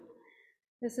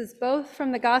This is both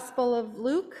from the Gospel of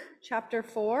Luke, chapter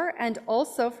 4, and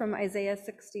also from Isaiah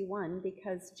 61,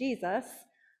 because Jesus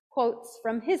quotes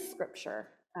from his scripture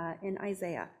in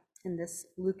Isaiah in this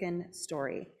Lucan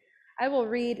story. I will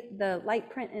read the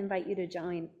light print and invite you to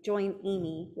join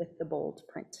Amy with the bold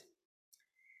print.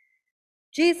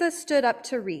 Jesus stood up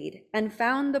to read and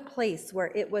found the place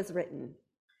where it was written,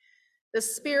 "The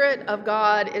Spirit of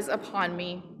God is upon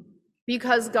me,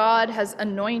 because God has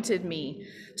anointed me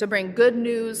to bring good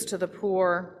news to the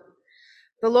poor.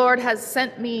 The Lord has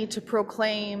sent me to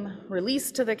proclaim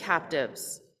release to the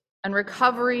captives and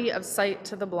recovery of sight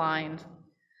to the blind,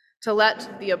 to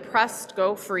let the oppressed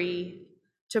go free,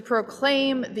 to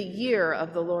proclaim the year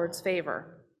of the Lord's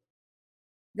favor."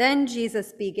 Then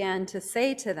Jesus began to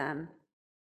say to them,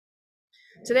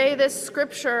 "Today this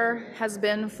scripture has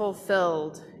been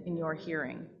fulfilled in your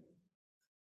hearing."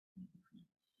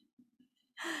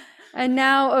 And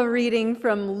now a reading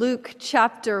from Luke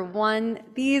chapter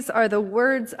 1. These are the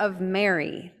words of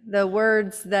Mary, the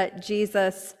words that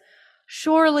Jesus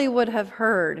surely would have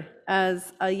heard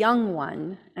as a young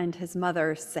one, and his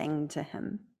mother sang to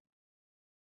him.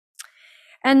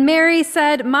 "And Mary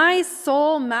said, 'My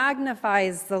soul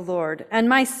magnifies the Lord, and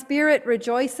my spirit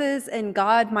rejoices in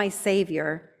God my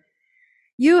Savior.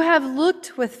 You have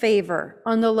looked with favor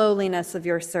on the lowliness of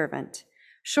your servant.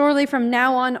 Surely from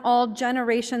now on all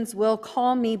generations will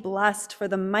call me blessed, for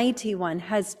the Mighty One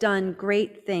has done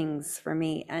great things for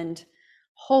me, and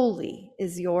holy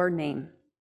is your name.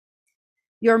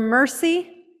 Your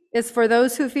mercy is for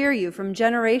those who fear you from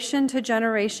generation to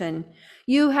generation.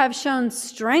 You have shown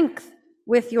strength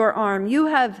with your arm. You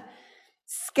have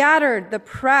scattered the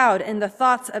proud in the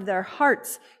thoughts of their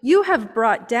hearts. You have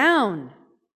brought down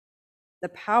the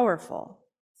powerful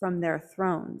from their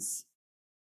thrones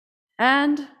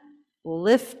and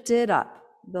lifted up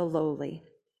the lowly.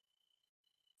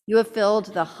 You have filled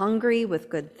the hungry with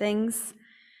good things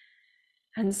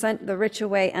and sent the rich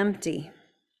away empty.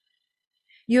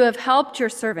 You have helped your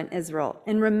servant Israel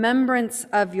in remembrance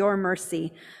of your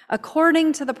mercy,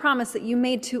 according to the promise that you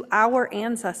made to our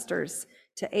ancestors,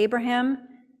 to Abraham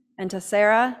and to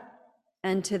Sarah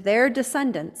and to their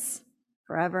descendants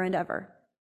forever and ever."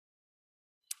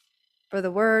 For the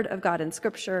word of God in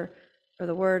Scripture, for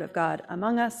the word of God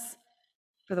among us,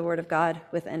 for the word of God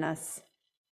within us.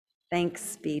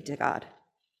 Thanks be to God.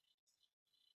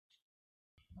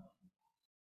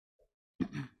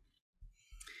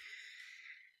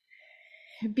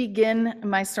 Begin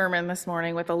my sermon this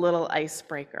morning with a little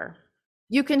icebreaker.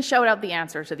 You can shout out the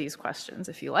answer to these questions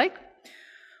if you like.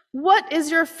 What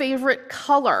is your favorite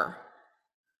color?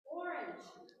 Orange.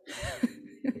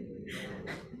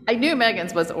 I knew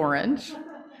Megan's was orange.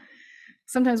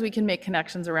 Sometimes we can make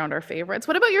connections around our favorites.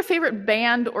 What about your favorite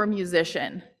band or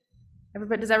musician?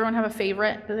 Does everyone have a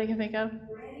favorite that they can think of?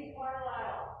 Randy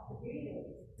Carlisle,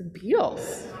 the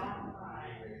Beatles.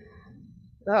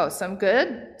 Oh, some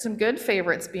good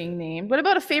favorites being named. What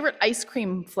about a favorite ice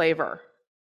cream flavor?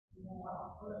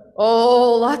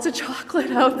 Oh, lots of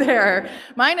chocolate out there.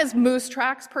 Mine is Moose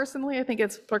Tracks, personally. I think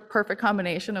it's a perfect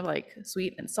combination of like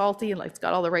sweet and salty, and like it's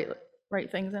got all the right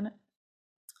things in it.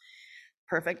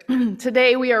 Perfect.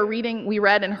 Today we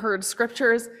read and heard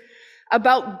scriptures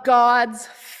about God's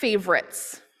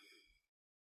favorites,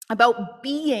 about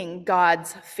being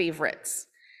God's favorites.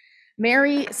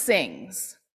 Mary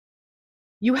sings,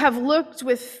 You have looked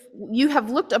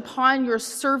upon your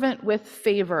servant with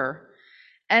favor."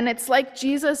 And it's like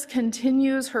Jesus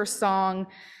continues her song,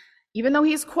 even though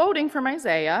he's quoting from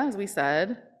Isaiah, as we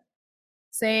said,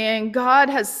 saying, "God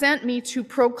has sent me to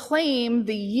proclaim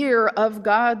the year of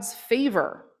God's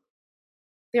favor."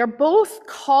 They are both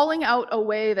calling out a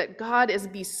way that God is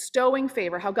bestowing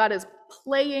favor, how God is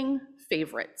playing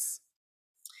favorites.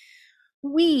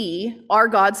 We are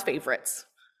God's favorites.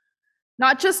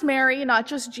 Not just Mary, not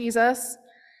just Jesus,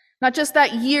 not just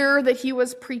that year that he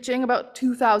was preaching about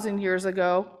 2,000 years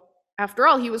ago. After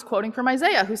all, he was quoting from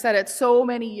Isaiah, who said it so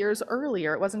many years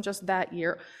earlier. It wasn't just that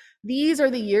year. These are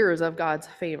the years of God's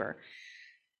favor.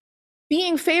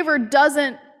 Being favored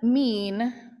doesn't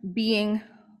mean being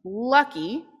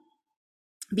lucky.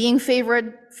 Being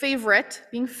favored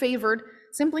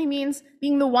simply means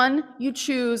being the one you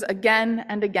choose again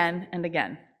and again and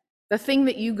again. The thing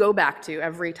that you go back to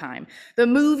every time. The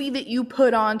movie that you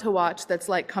put on to watch that's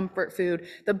like comfort food.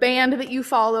 The band that you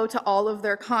follow to all of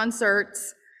their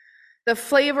concerts. The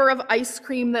flavor of ice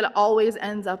cream that always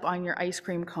ends up on your ice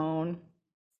cream cone.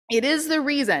 It is the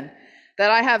reason that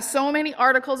I have so many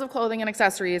articles of clothing and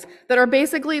accessories that are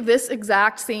basically this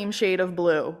exact same shade of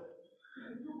blue.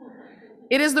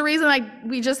 It is the reason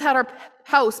we just had our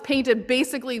house painted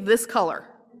basically this color.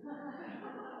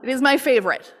 It is my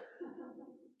favorite.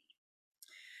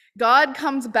 God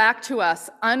comes back to us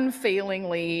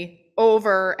unfailingly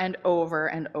over and over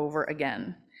and over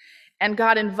again. And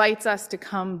God invites us to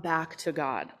come back to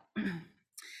God.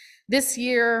 This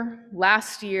year,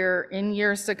 last year, in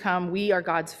years to come, we are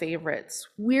God's favorites.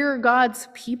 We're God's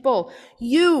people.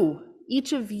 You,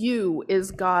 each of you,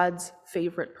 is God's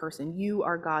favorite person. You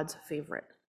are God's favorite.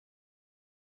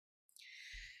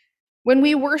 When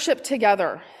we worship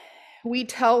together, we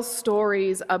tell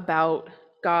stories about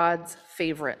God's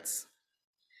favorites.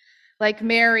 Like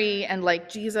Mary and like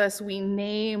Jesus, we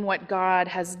name what God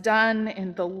has done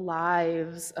in the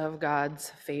lives of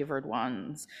God's favored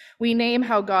ones. We name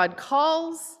how God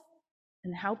calls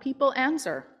and how people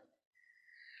answer.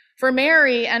 For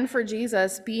Mary and for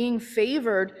Jesus, being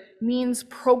favored means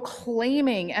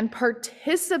proclaiming and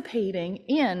participating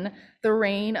in the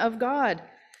reign of God.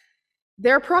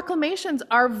 Their proclamations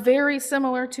are very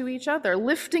similar to each other: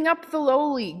 lifting up the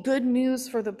lowly, good news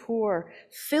for the poor,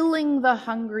 filling the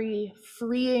hungry,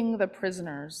 freeing the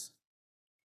prisoners.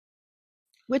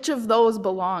 Which of those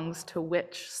belongs to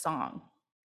which song?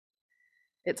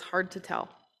 It's hard to tell.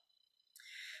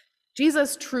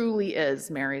 Jesus truly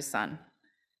is Mary's son.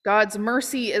 God's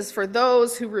mercy is for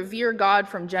those who revere God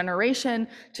from generation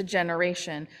to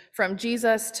generation, from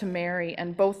Jesus to Mary,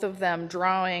 and both of them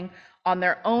drawing on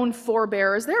their own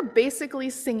forebears. They're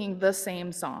basically singing the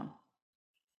same song.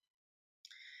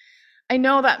 I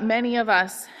know that many of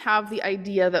us have the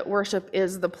idea that worship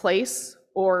is the place,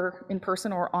 or in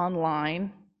person or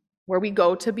online, where we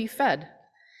go to be fed.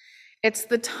 It's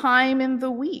the time in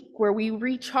the week where we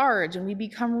recharge and we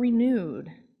become renewed.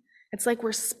 It's like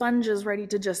we're sponges ready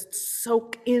to just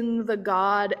soak in the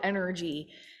God energy,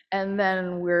 and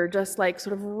then we're just like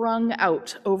sort of wrung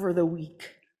out over the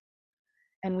week,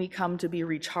 and we come to be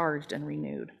recharged and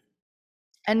renewed.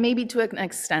 And maybe to an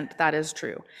extent that is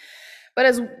true. But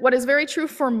as what is very true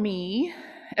for me,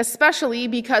 especially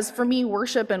because for me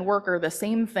worship and work are the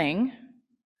same thing,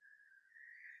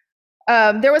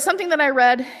 there was something that I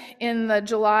read in the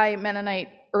July Mennonite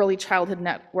Early Childhood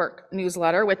Network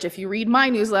newsletter, which if you read my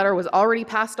newsletter was already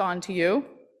passed on to you.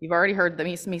 You've already heard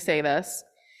me say this.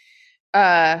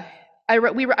 I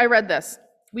read this.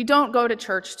 We don't go to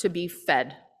church to be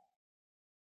fed.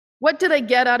 What did I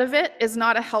get out of it is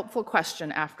not a helpful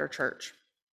question after church.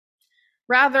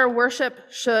 Rather,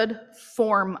 worship should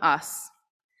form us,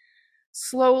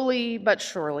 slowly but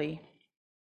surely.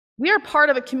 We are part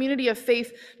of a community of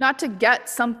faith not to get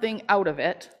something out of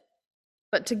it,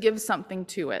 but to give something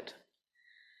to it,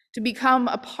 to become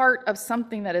a part of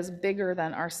something that is bigger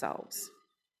than ourselves.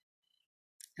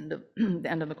 The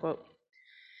end of the quote.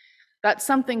 That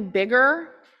something bigger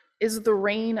is the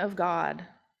reign of God,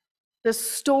 the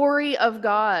story of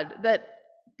God that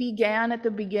began at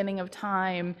the beginning of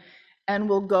time and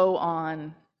will go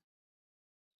on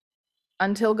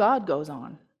until God goes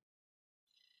on.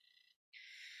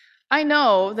 I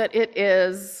know that it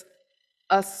is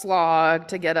a slog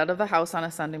to get out of the house on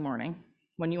a Sunday morning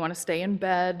when you want to stay in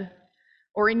bed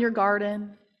or in your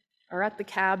garden or at the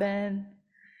cabin,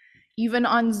 even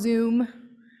on Zoom,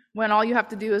 when all you have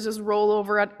to do is just roll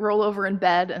over in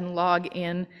bed and log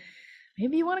in.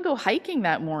 Maybe you want to go hiking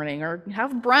that morning or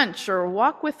have brunch or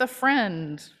walk with a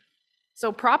friend.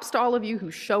 So props to all of you who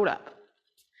showed up.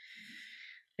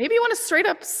 Maybe you want to straight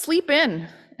up sleep in.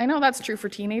 I know that's true for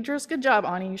teenagers. Good job,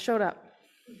 Ani, you showed up.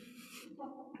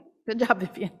 Good job,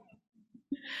 Vivian.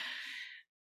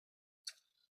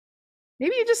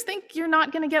 Maybe you just think you're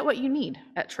not going to get what you need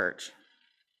at church.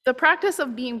 The practice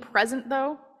of being present,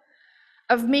 though,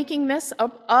 of making this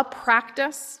a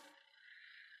practice,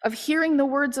 of hearing the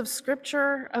words of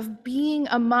Scripture, of being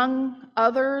among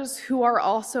others who are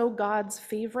also God's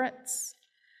favorites,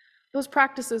 those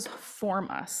practices form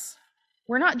us.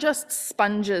 We're not just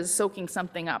sponges soaking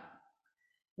something up.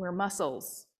 We're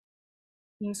muscles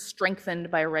being strengthened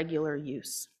by regular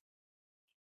use.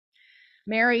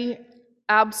 Mary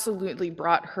absolutely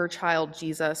brought her child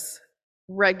Jesus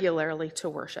regularly to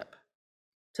worship,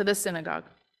 to the synagogue.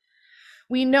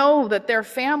 We know that their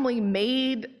family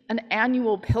made an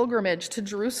annual pilgrimage to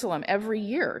Jerusalem every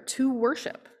year to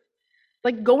worship,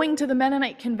 like going to the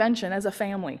Mennonite convention as a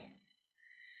family.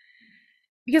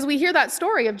 Because we hear that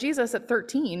story of Jesus at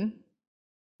 13,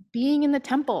 being in the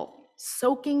temple,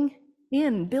 soaking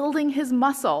in, building his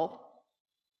muscle,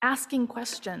 asking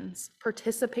questions,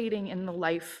 participating in the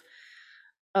life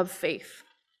of faith.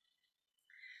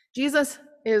 Jesus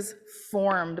is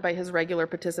formed by his regular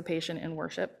participation in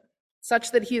worship,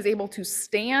 such that he is able to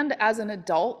stand as an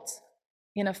adult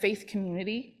in a faith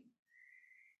community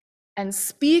and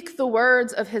speak the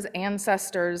words of his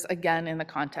ancestors again in the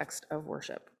context of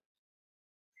worship.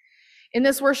 In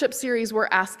this worship series, we're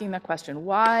asking the question,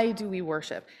 why do we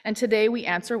worship? And today we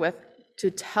answer with,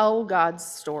 to tell God's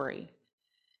story.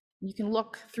 You can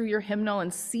look through your hymnal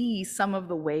and see some of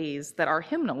the ways that our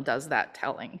hymnal does that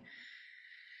telling.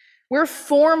 We're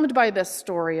formed by this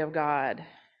story of God,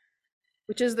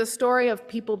 which is the story of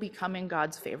people becoming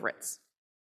God's favorites.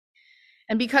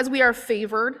 And because we are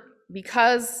favored,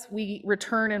 because we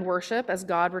return in worship as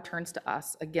God returns to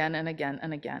us again and again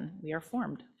and again, we are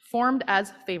formed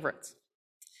as favorites.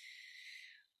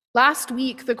 Last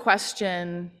week,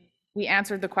 we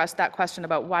answered that question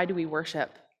about why do we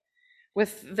worship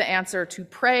with the answer to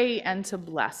pray and to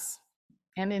bless.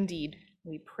 And indeed,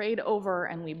 we prayed over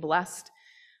and we blessed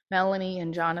Melanie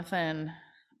and Jonathan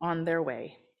on their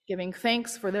way, giving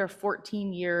thanks for their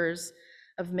 14 years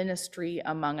of ministry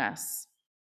among us.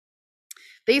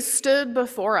 They stood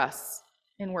before us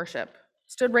in worship,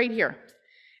 stood right here,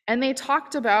 and they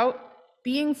talked about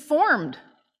being formed.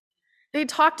 They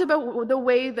talked about the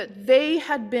way that they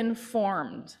had been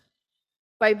formed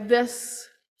by this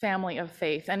family of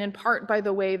faith, and in part by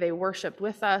the way they worshiped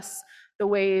with us, the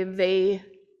way they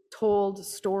told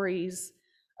stories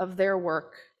of their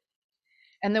work,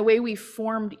 and the way we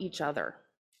formed each other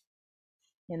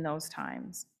in those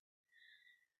times.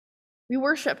 We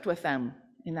worshiped with them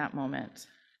in that moment,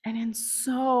 and in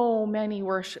so many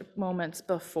worship moments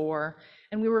before,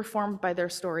 and we were formed by their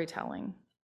storytelling.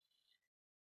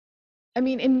 I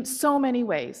mean, in so many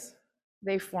ways,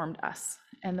 they formed us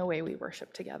and the way we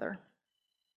worship together.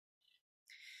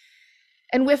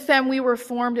 And with them, we were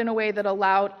formed in a way that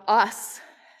allowed us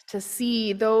to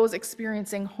see those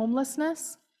experiencing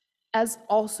homelessness as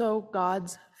also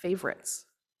God's favorites.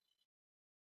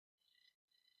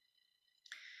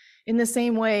 In the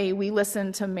same way, we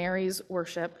listened to Mary's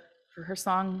worship, for her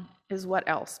song is what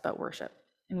else but worship.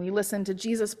 And we listened to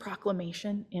Jesus'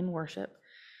 proclamation in worship.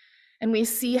 And we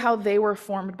see how they were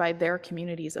formed by their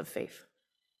communities of faith.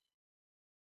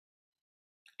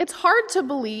 It's hard to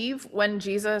believe when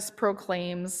Jesus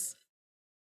proclaims,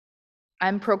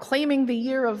 I'm proclaiming the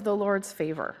year of the Lord's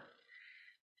favor,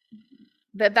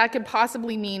 that could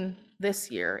possibly mean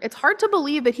this year. It's hard to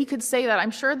believe that he could say that.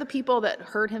 I'm sure the people that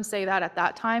heard him say that at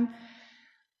that time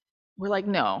were like,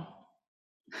 no,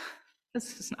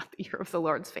 this is not the year of the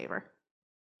Lord's favor.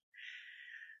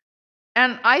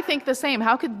 And I think the same.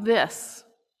 How could this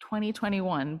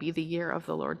 2021 be the year of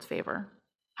the Lord's favor?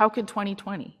 How could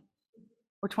 2020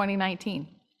 or 2019?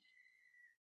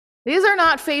 These are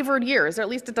not favored years, or at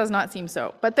least it does not seem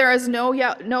so. But there is no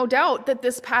doubt that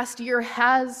this past year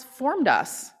has formed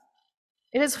us.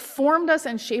 It has formed us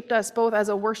and shaped us both as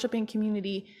a worshiping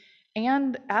community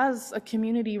and as a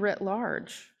community writ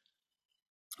large.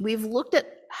 We've looked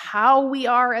at how we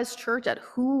are as church, at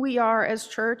who we are as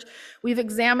church. We've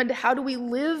examined how do we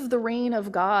live the reign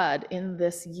of God in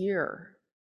this year?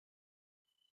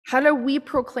 How do we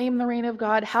proclaim the reign of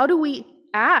God? How do we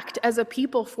act as a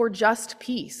people for just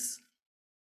peace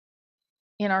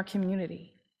in our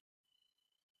community?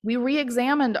 We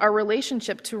re-examined our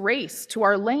relationship to race, to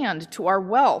our land, to our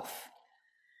wealth.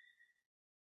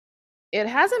 It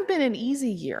hasn't been an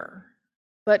easy year,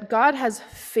 but God has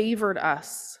favored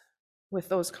us with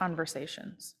those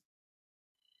conversations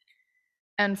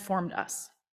and formed us.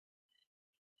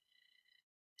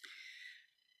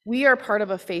 We are part of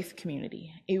a faith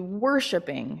community, a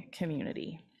worshiping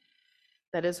community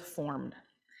that is formed.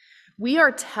 We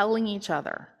are telling each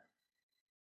other,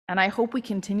 and I hope we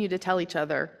continue to tell each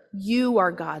other, you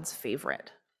are God's favorite.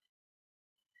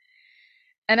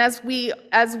 And as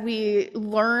we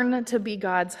learn to be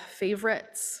God's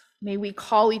favorites, may we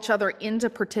call each other into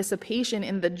participation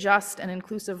in the just and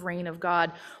inclusive reign of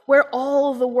God, where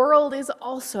all the world is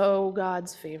also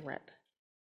God's favorite.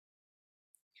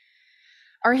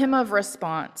 Our hymn of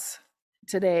response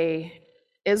today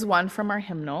is one from our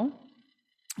hymnal.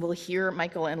 We'll hear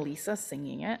Michael and Lisa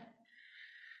singing it,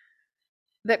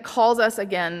 that calls us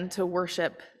again to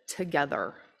worship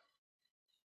together.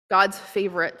 God's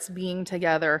favorites being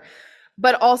together,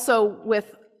 but also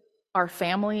with our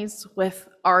families, with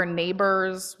our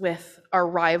neighbors, with our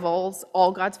rivals,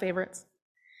 all God's favorites.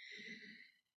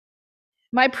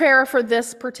 My prayer for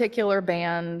this particular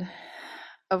band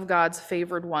of God's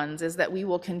favored ones is that we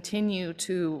will continue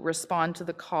to respond to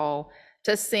the call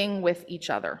to sing with each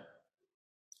other,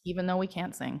 even though we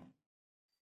can't sing,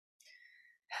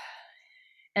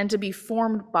 and to be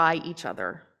formed by each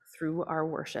other through our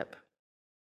worship.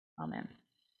 Amen.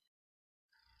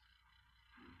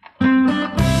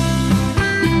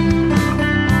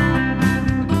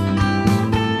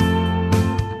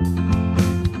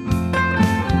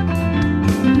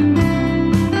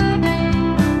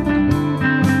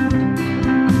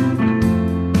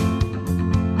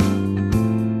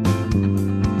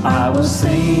 will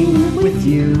sing with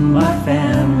you, my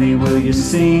family. Will you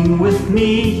sing with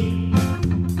me?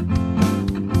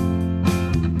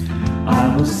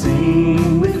 I will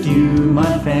sing with you,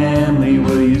 my family.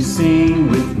 Will you sing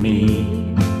with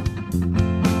me?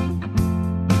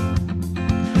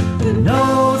 The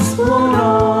notes won't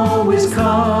always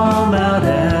come out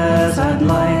as I'd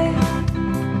like,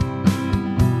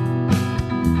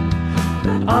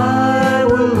 but I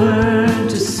will learn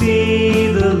to see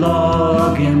the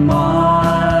log in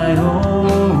my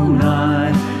own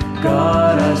eye.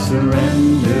 God, I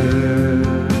surrender.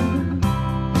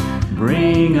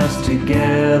 Bring us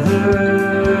together.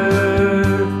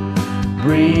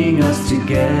 Bring us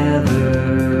together.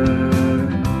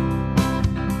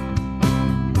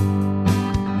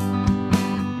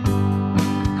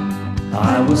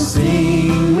 I will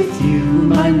sing with you,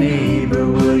 my neighbor.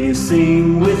 Will you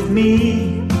sing with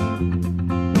me?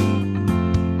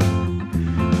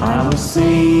 I will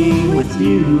sing with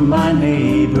you, my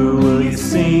neighbor. Will you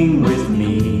sing with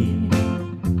me?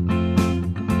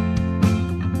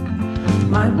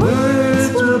 My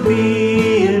words will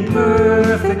be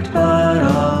imperfect, but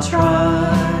I'll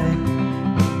try.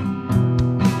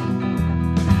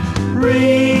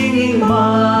 Bringing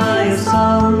my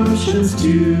assumptions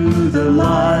to the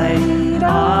light,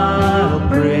 I'll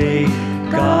pray.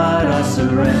 God, I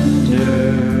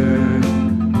surrender.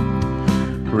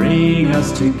 Bring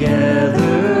us together.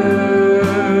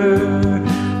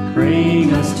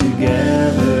 Bring us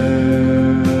together.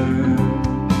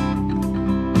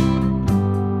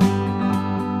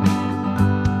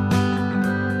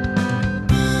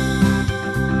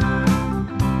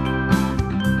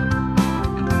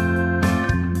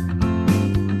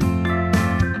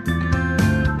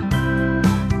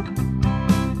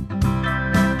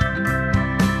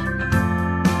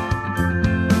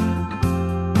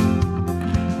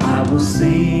 I will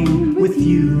sing with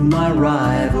you, my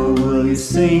rival. Will you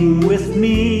sing with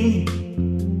me?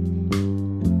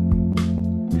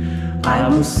 I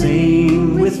will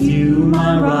sing with you,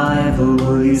 my rival.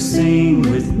 Will you sing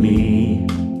with me?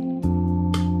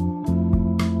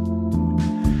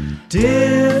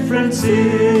 Difference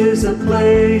is a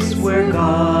place where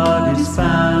God is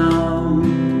found.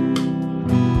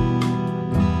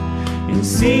 In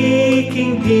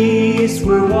seeking peace,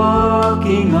 we're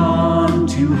walking on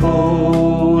to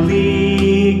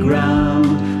holy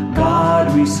ground.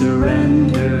 God, we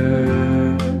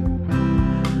surrender.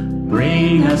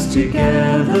 Bring us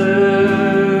together.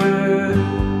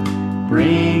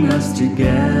 Bring us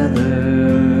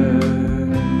together.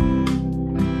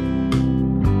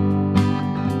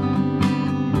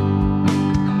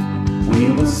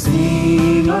 We will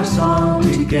sing our song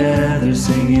together,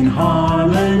 sing in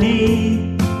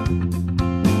harmony.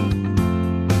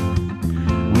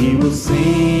 We will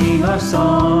sing our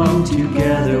song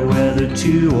together, whether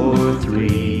two or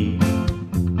three.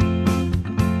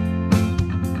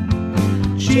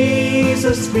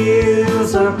 Jesus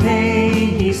feels our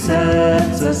pain, He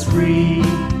sets us free.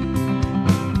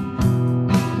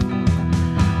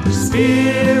 The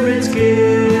Spirit's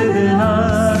given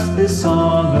us this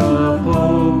song of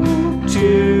hope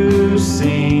to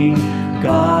sing.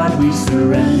 God, we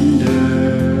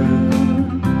surrender.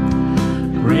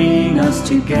 Bring us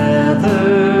together.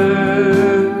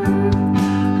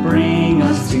 Bring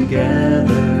us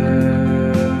together.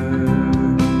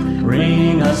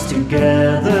 Bring us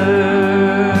together.